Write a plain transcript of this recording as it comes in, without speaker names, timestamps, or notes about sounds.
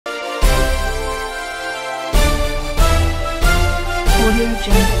Audio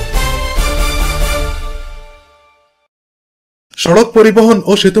Jungle। সড়ক পরিবহন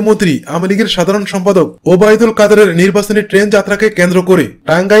ও সেতুমন্ত্রী আওয়ামী লীগের সাধারণ সম্পাদক ওবায়দুল কাদেরের নির্বাচনী ট্রেন যাত্রাকে কেন্দ্র করে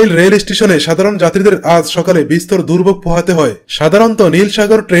টাঙ্গাইল রেল স্টেশনে সাধারণ যাত্রীদের আজ সকালে বিস্তর দুর্ভোগ পোহাতে হয়। সাধারণত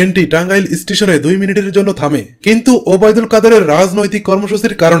নীলসাগর ট্রেনটি টাঙ্গাইল স্টেশনে 2 মিনিটের জন্য থামে, কিন্তু ওবায়দুল কাদেরের রাজনৈতিক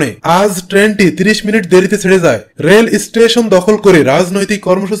কর্মসূচির কারণে আজ ট্রেনটি 30 মিনিট দেরিতে ছেড়ে যায়। রেল স্টেশন দখল করে রাজনৈতিক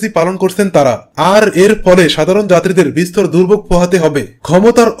কর্মসূচি পালন করছেন তারা, আর এর ফলে সাধারণ যাত্রীদের বিস্তর দুর্ভোগ পোহাতে হবে।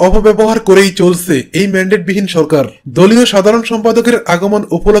 ক্ষমতার অপব্যবহার করেই চলছে এই ম্যান্ডেটবিহীন সরকার। দলীয় সাধারণ সম্পাদকের আগমন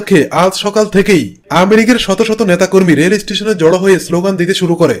উপলক্ষে আজ সকাল থেকেই আওয়ামী লীগের শত শত নেতাকর্মী রেল স্টেশনে জড়ো হয়ে স্লোগান দিতে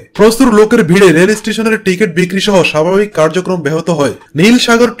শুরু করে। প্রচুর লোকের ভিড়ে রেল স্টেশনের টিকিট বিক্রি সহ স্বাভাবিক কার্যক্রম ব্যাহত হয়।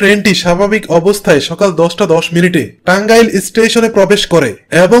 নীলসাগর ট্রেনটি স্বাভাবিক অবস্থায় সকাল 10:10 টাঙ্গাইল স্টেশনে প্রবেশ করে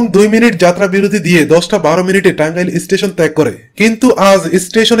এবং 2 মিনিট যাত্রা বিরতি দিয়ে 10:12 টাঙ্গাইল স্টেশন ত্যাগ করে, কিন্তু আজ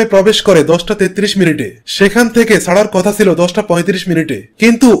স্টেশনে প্রবেশ করে 10:33। সেখান থেকে ছাড়ার কথা ছিল 10:35,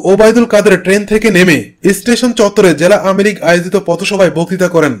 কিন্তু ওবায়দুল কাদের ট্রেন থেকে নেমে স্টেশন চত্বরে জেলা আওয়ামী লীগ আয়োজিত পথসভায় বক্তৃতা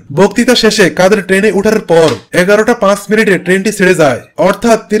করেন। বক্তৃতা শেষে কাদের ট্রেনে ওঠার পর 11:05 ট্রেনটি ছেড়ে যায়,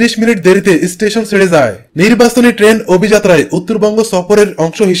 অর্থাৎ 30 মিনিট দেরিতে স্টেশন ছেড়ে যায়। নির্বাচনী ট্রেন অভিযাত্রায় উত্তরবঙ্গ সফরের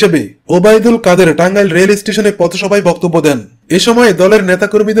অংশ হিসেবে ওবায়দুল কাদের টাঙ্গাইল রেল স্টেশনে পথসভায় বক্তব্য দেন। এ সময় দলের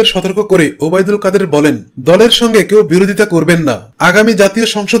নেতাকর্মীদের সতর্ক করে ওবায়দুল কাদের বলেন, দলের সঙ্গে কেউ বিরোধিতা করবেন না। আগামী জাতীয়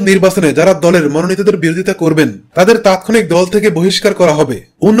সংসদ নির্বাচনে যারা দলের মনোনীতদের বিরোধিতা করবেন তাদের তাৎক্ষণিক দল থেকে বহিষ্কার করা হবে।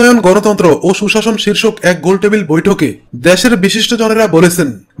 উন্নয়ন, গণতন্ত্র ও সুশাসন শীর্ষক এক গোলটেবিল বৈঠকে দেশের বিশিষ্টজনেরা বলেছেন,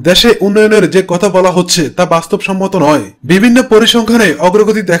 দেশে উন্নয়নের যে কথা বলা হচ্ছে তা বাস্তবসম্মত নয়। বিভিন্ন পরিসংখ্যানে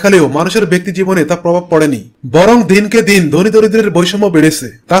অগ্রগতি দেখালেও মানুষের ব্যক্তি জীবনে তা প্রভাব পড়েনি, বরং দিনকে দিন ধনী দরিদ্রের বৈষম্য বেড়েছে।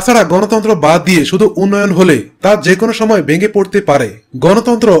 তাছাড়া গণতন্ত্র বাদ দিয়ে শুধু উন্নয়ন হলে তা যে কোনো সময় ভেঙে পড়তে পারে।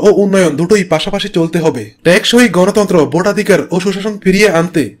 গণতন্ত্র ও উন্নয়ন দুটোই পাশাপাশি চলতে হবে। টেকসই গণতন্ত্র, ভোটাধিকার ও সুশাসন ফিরিয়ে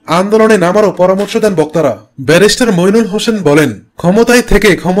আনতে আন্দোলনে নামারও পরামর্শ দেন বক্তারা। ব্যারিস্টার মইনুল হোসেন বলেন, ক্ষমতায় থেকে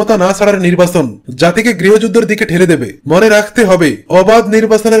ক্ষমতা না ছাড়ার নির্বাচন জাতিকে গৃহযুদ্ধের দিকে ঠেলে দেবে। মনে রাখতে হবে, অবাধ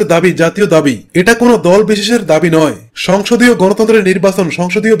নির্বাচনের দাবি জাতীয় দাবি, এটা কোনো দল বিশেষের দাবি নয়। সংসদীয় গণতন্ত্রের নির্বাচন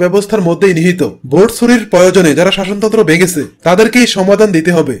সংসদীয় ব্যবস্থার মধ্যেই নিহিত। ভোট চুরির প্রয়োজনে যারা শাসনতন্ত্র ভেঙেছে তাদেরকেই সমাধান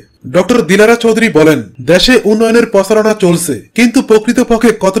দিতে হবে। ডক্টর দিলারা চৌধুরী বলেন, দেশে উন্নয়নের প্রচারণা চলছে, কিন্তু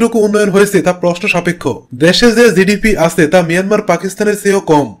প্রকৃতপক্ষে কতটুকু উন্নয়ন হয়েছে তা প্রশ্ন সাপেক্ষ। দেশে যে জিডিপি আছে তা মিয়ানমার, পাকিস্তানের চেয়েও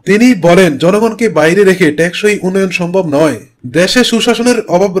কম। তিনি বলেন, জনগণকে বাইরে রেখে টেকসই উন্নয়ন সম্ভব নয়। দেশে সুশাসনের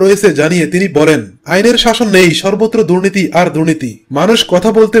অভাব রয়েছে জানিয়ে তিনি বলেন, আইনের শাসন নেই, সর্বত্র দুর্নীতি আর দুর্নীতি। মানুষ কথা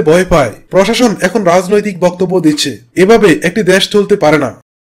বলতে ভয় পায়। প্রশাসন এখন রাজনৈতিক বক্তব্য দিচ্ছে। এভাবে একটি দেশ চলতে পারে না।